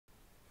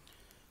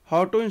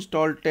How to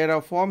install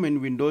Terraform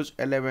in Windows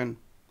 11.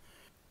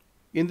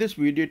 In this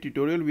video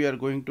tutorial we are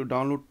going to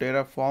download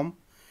Terraform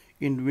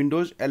in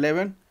Windows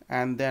 11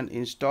 and then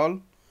install.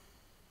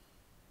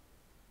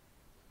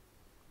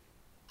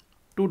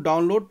 To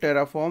download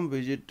Terraform,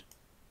 visit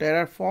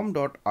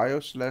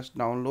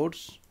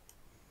terraform.io/downloads.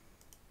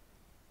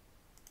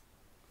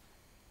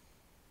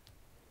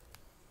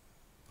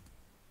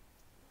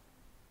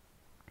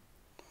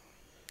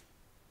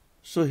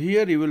 So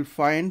here you will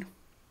find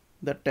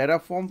the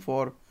Terraform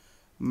for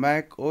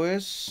Mac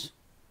OS,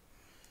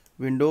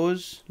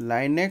 Windows,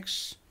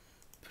 Linux,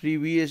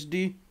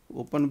 FreeBSD,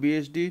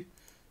 OpenBSD,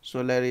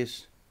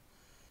 Solaris.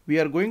 We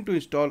are going to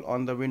install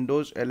on the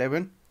Windows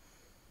 11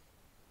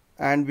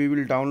 and we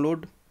will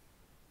download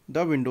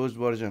the Windows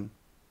version.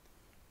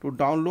 To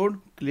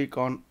download, click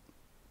on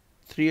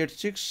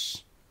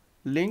 386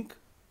 link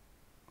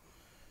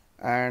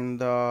and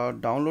the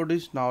download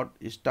is now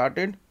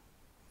started.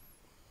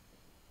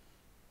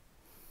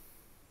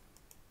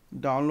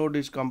 Download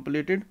is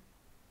completed.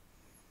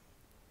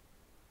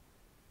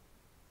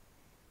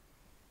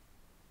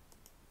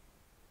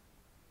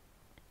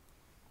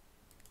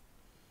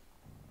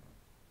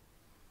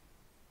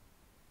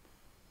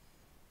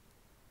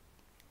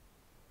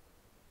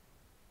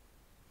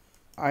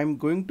 I am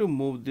going to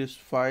move this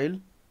file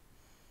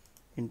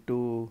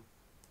into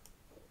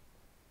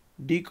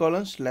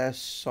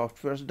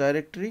d:/softwares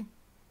directory.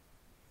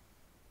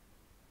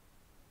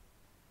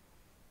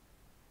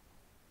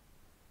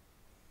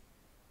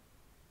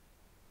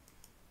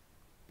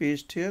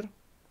 Paste here,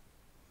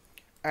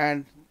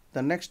 and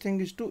the next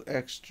thing is to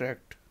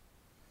extract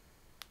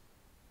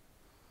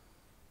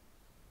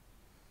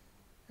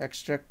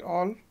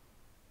all,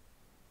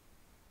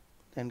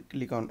 then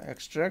click on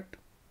extract.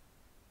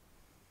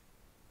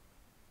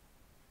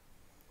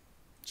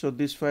 So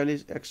this file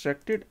is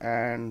extracted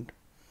and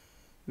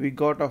we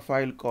got a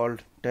file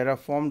called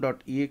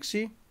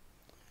terraform.exe.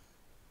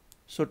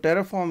 So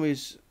Terraform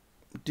is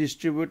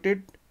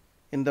distributed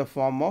in the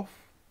form of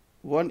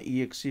one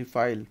exe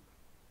file.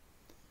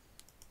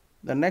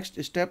 The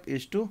next step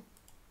is to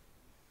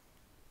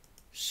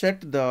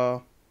set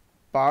the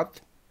path,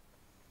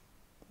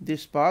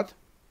 this path,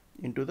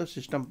 into the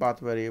system path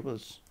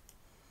variables.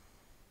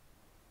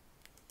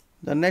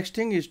 The next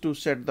thing is to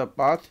set the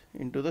path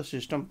into the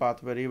system path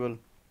variable.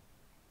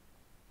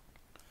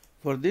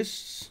 For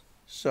this,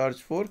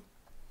 search for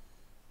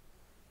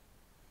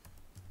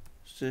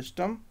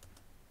system.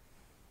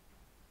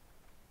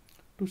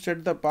 To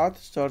set the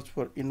path, search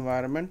for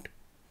environment.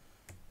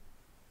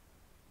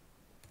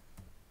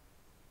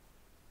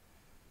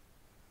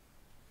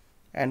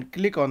 And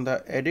click on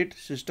the edit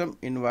system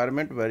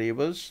environment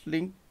variables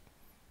link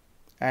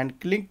and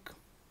click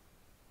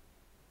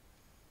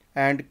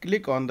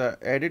on the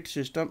edit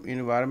system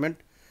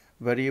environment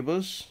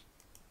variables.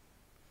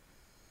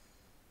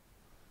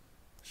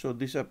 So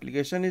this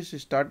application is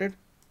started.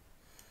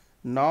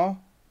 Now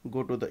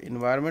go to the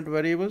environment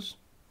variables,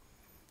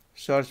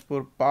 search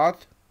for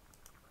path.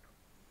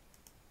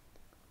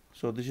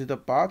 So this is the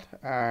path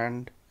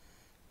and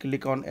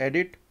click on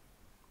edit.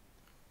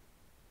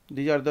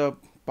 These are the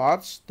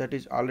paths that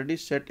is already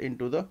set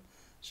into the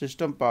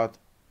system path.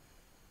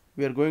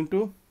 We are going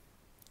to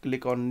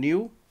click on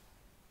new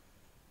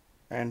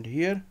and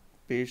here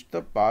paste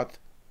the path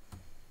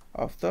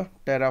of the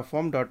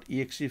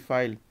terraform.exe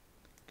file.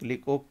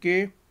 Click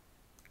OK,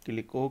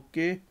 click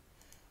OK,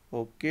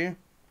 OK.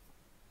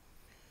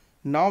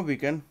 Now we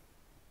can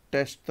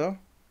test the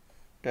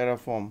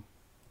Terraform.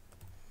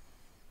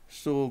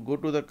 So go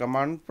to the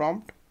command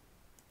prompt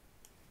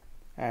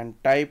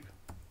and type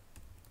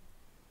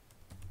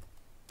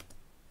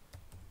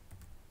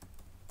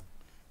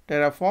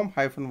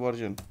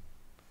Terraform-version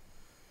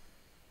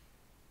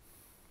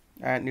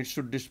and it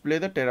should display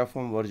the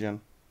Terraform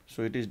version.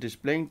 So it is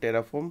displaying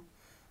Terraform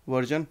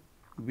version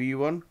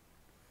v1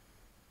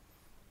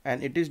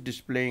 and it is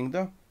displaying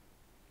the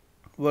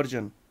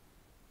version.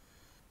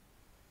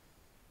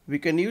 We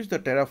can use the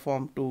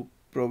Terraform to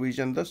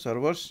provision the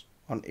servers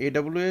on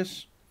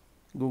AWS,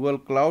 Google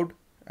Cloud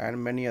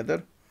and many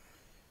other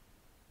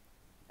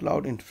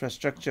cloud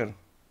infrastructure.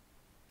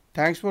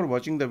 Thanks for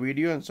watching the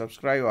video and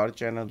subscribe our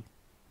channel.